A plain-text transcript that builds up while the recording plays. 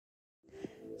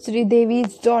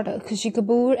Sridevi's daughter Khushi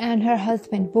Kapoor and her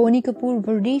husband Bonney Kapoor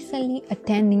were recently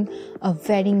attending a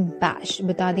wedding bash.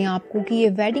 बता दें आपको कि ये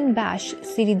wedding bash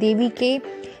श्रीदेवी के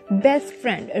बेस्ट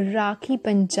फ्रेंड राखी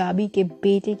पंजाबी के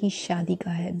बेटे की शादी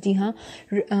का है। जी हाँ,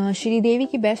 श्रीदेवी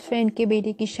की बेस्ट फ्रेंड के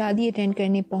बेटे की शादी अटेंड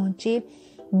करने पहुंचे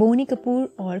बोनी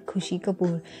कपूर और खुशी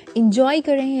कपूर। इंजॉय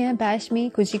कर रहे हैं बैश में।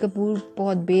 खुशी कपूर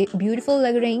बहुत ब्यूटीफुल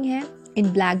लग रही हैं इन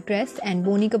black dress and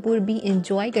Boney Kapoor भी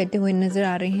इंजॉय करते हुए नजर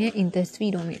आ रहे हैं इन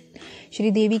तस्वीरों में।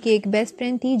 श्रीदेवी की एक बेस्ट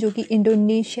फ्रेंड थी जो कि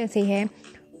इंडोनेशिया से है,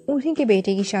 उन्हीं के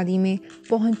बेटे की शादी में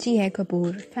पहुंची है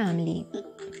कपूर फैमिली।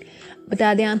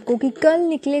 बता दें आपको कि कल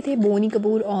निकले थे बोनी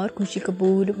कपूर और खुशी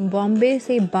कपूर बॉम्बे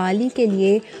से बाली के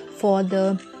लिए for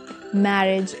the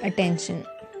marriage attention.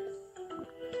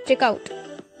 Check out.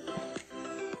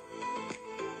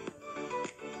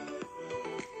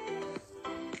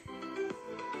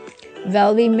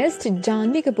 Well, we missed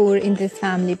Janhvi Kapoor in this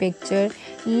family picture,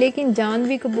 लेकिन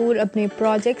जानवी कपूर अपने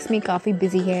प्रोजेक्ट्स में काफ़ी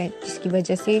बिजी है जिसकी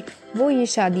वजह से वो ये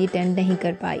शादी अटेंड नहीं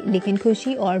कर पाई। लेकिन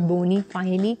खुशी और बोनी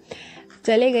फाइनली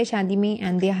चले गए शादी में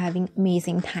and they are having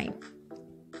amazing time.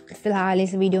 फिलहाल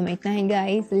इस वीडियो में इतना ही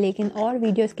गाइस, लेकिन और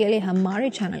वीडियोस के लिए हमारे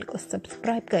चैनल को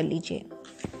सब्सक्राइब कर लीजिए।